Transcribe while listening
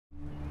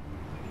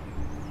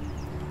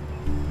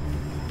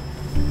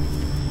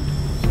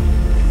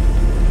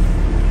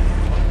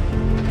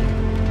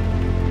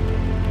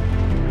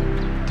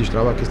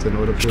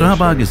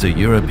Strabag is a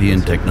European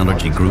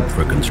technology group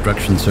for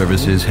construction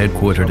services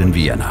headquartered in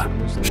Vienna.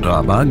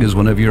 Strabag is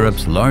one of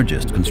Europe's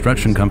largest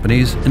construction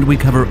companies, and we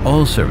cover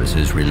all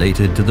services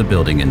related to the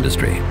building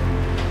industry.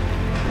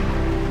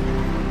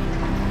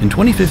 In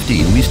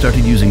 2015, we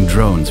started using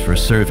drones for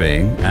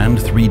surveying and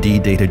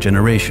 3D data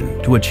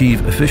generation to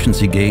achieve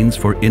efficiency gains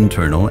for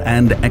internal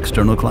and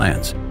external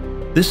clients.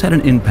 This had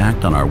an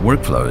impact on our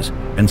workflows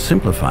and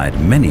simplified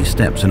many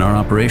steps in our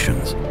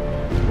operations.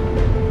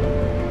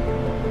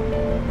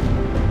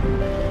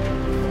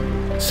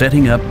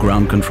 Setting up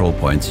ground control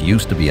points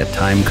used to be a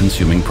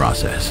time-consuming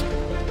process.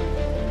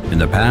 In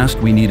the past,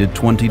 we needed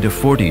 20 to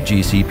 40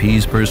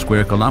 GCPs per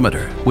square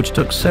kilometer, which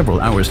took several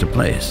hours to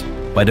place.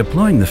 By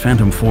deploying the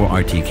Phantom 4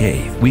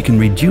 RTK, we can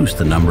reduce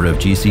the number of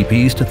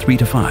GCPs to 3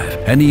 to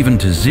 5, and even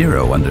to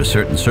 0 under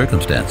certain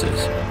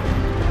circumstances.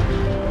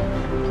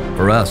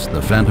 For us,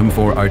 the Phantom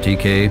 4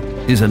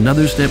 RTK is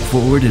another step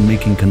forward in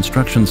making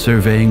construction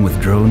surveying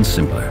with drones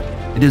simpler.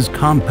 It is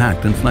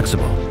compact and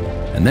flexible,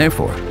 and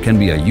therefore can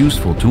be a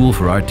useful tool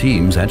for our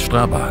teams at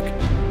Strabag.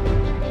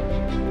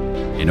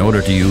 In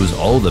order to use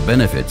all the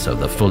benefits of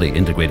the fully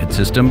integrated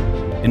system,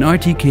 in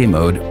RTK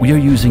mode, we are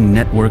using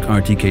network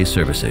RTK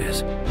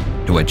services.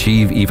 To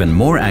achieve even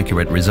more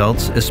accurate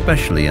results,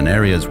 especially in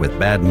areas with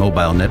bad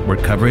mobile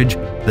network coverage,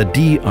 the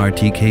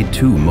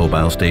DRTK2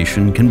 mobile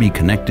station can be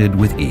connected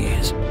with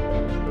ease.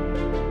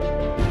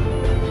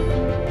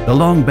 The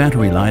long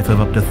battery life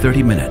of up to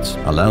 30 minutes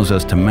allows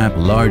us to map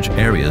large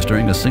areas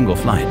during a single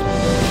flight.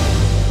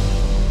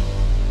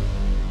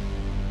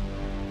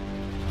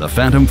 The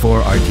Phantom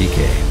 4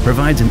 RTK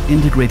provides an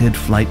integrated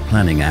flight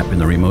planning app in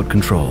the remote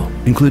control,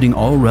 including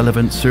all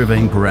relevant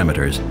surveying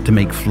parameters to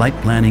make flight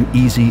planning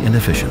easy and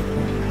efficient.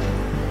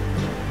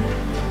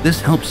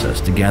 This helps us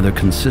to gather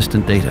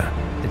consistent data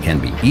that can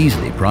be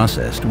easily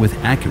processed with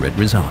accurate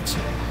results.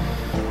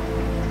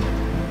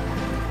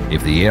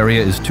 If the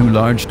area is too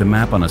large to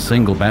map on a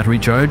single battery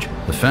charge,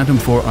 the Phantom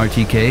 4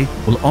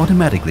 RTK will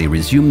automatically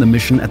resume the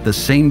mission at the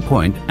same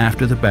point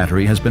after the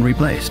battery has been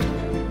replaced.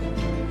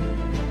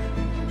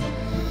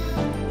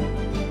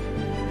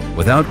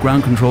 Without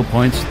ground control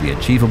points, the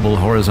achievable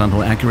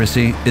horizontal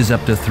accuracy is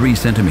up to 3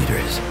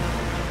 centimeters.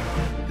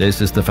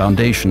 This is the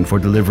foundation for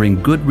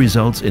delivering good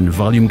results in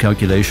volume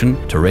calculation,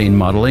 terrain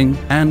modeling,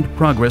 and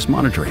progress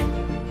monitoring.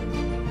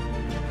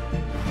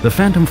 The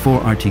Phantom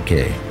 4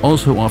 RTK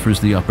also offers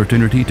the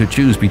opportunity to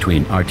choose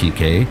between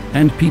RTK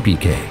and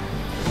PPK.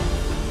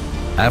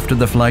 After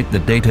the flight, the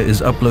data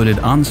is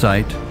uploaded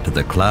on-site to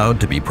the cloud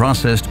to be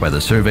processed by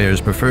the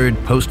surveyor's preferred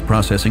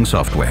post-processing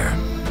software.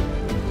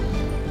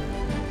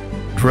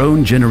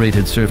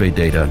 Drone-generated survey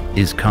data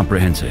is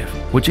comprehensive,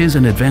 which is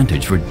an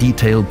advantage for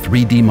detailed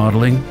 3D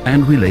modeling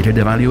and related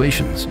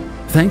evaluations.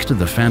 Thanks to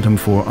the Phantom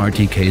 4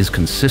 RTK's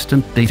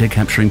consistent data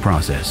capturing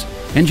process,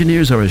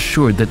 engineers are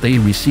assured that they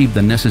receive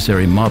the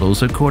necessary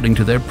models according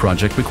to their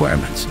project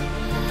requirements.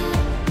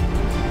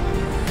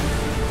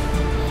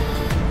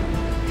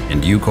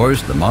 In due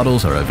course, the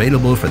models are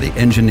available for the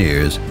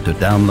engineers to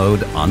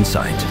download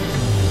on-site.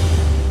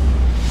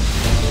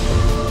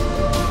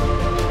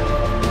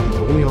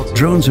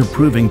 Drones are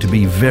proving to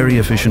be very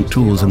efficient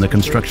tools in the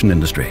construction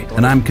industry,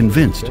 and I'm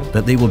convinced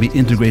that they will be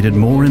integrated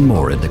more and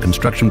more into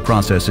construction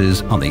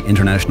processes on the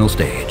international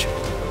stage.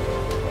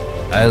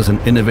 As an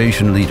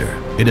innovation leader,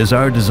 it is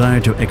our desire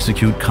to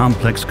execute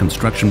complex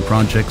construction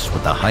projects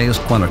with the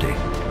highest quality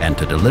and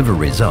to deliver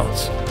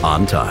results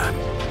on time.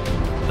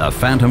 The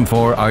Phantom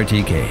 4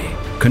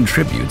 RTK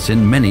contributes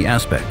in many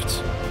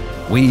aspects.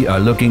 We are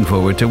looking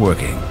forward to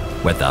working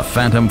with the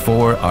Phantom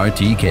 4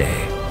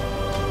 RTK.